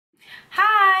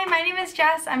Hi, my name is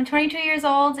Jess. I'm 22 years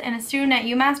old and a student at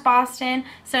UMass Boston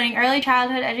studying early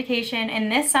childhood education,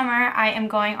 and this summer I am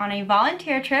going on a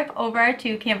volunteer trip over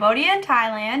to Cambodia and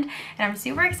Thailand, and I'm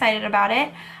super excited about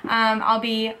it. I'll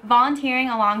be volunteering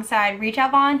alongside Reach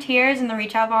Out Volunteers and the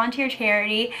Reach Out Volunteer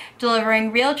charity,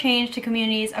 delivering real change to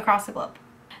communities across the globe.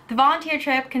 The volunteer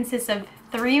trip consists of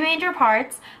 3 major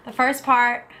parts. The first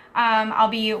part, I'll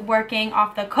be working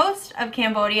off the coast of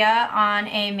Cambodia on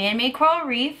a man-made coral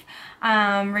reef,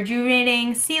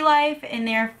 rejuvenating sea life and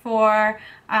therefore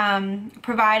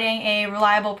providing a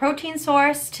reliable protein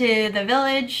source to the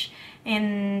village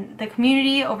and the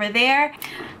community over there.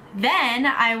 Then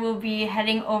I will be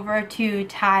heading over to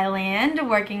Thailand,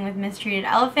 working with mistreated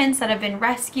elephants that have been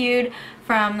rescued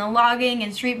from the logging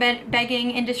and street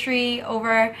begging industry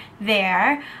over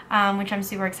there, which I'm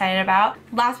super excited about.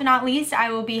 Last but not least,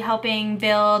 I will be helping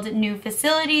build new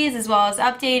facilities as well as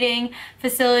updating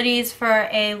facilities for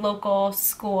a local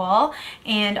school,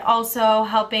 and also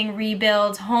helping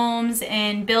rebuild homes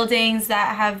and buildings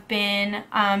that have been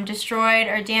destroyed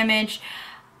or damaged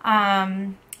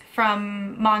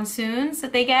from monsoons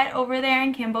that they get over there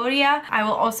in Cambodia. I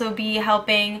will also be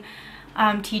helping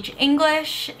teach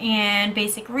English and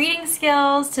basic reading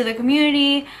skills to the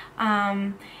community.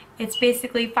 It's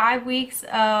basically 5 weeks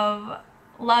of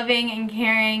loving and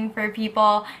caring for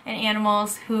people and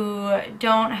animals who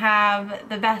don't have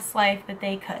the best life that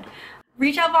they could.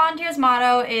 Reach Out Volunteers'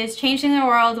 motto is changing the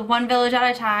world one village at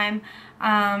a time.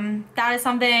 That is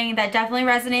something that definitely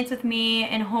resonates with me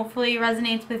and hopefully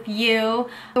resonates with you.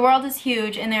 The world is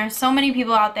huge and there are so many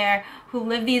people out there who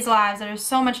live these lives that are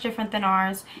so much different than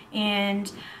ours,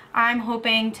 and I'm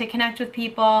hoping to connect with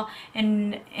people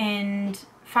and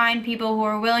find people who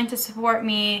are willing to support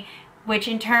me, which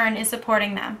in turn is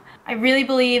supporting them. I really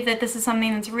believe that this is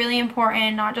something that's really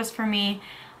important, not just for me,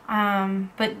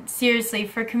 but seriously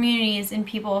for communities and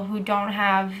people who don't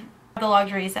have the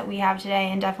luxuries that we have today,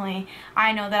 and definitely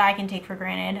I know that I can take for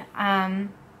granted.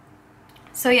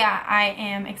 So yeah, I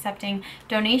am accepting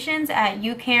donations at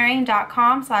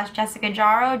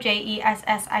youcaring.com/JessicaJaro,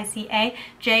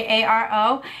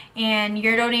 JESSICAJARO, and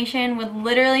your donation would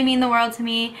literally mean the world to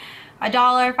me.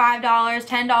 $1, $5,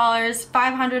 $10,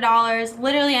 $500,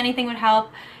 literally anything would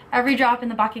help. Every drop in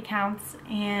the bucket counts.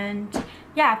 And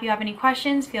yeah, if you have any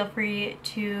questions, feel free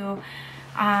to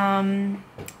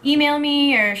email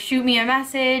me or shoot me a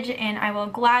message and I will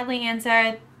gladly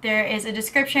answer. There is a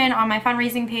description on my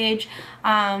fundraising page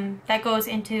that goes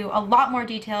into a lot more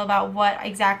detail about what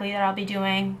exactly that I'll be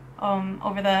doing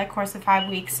over the course of 5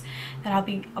 weeks that I'll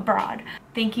be abroad.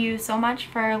 Thank you so much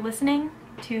for listening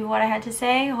to what I had to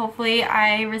say. Hopefully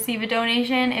I receive a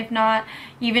donation. If not,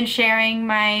 even sharing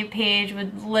my page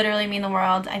would literally mean the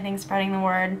world. I think spreading the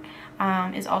word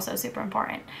is also super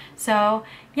important. So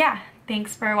yeah,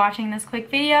 thanks for watching this quick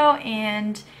video,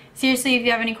 and seriously, if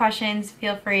you have any questions,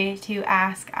 feel free to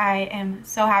ask. I am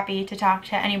so happy to talk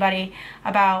to anybody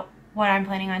about what I'm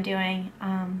planning on doing.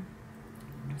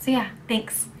 So yeah,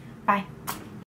 thanks. Bye.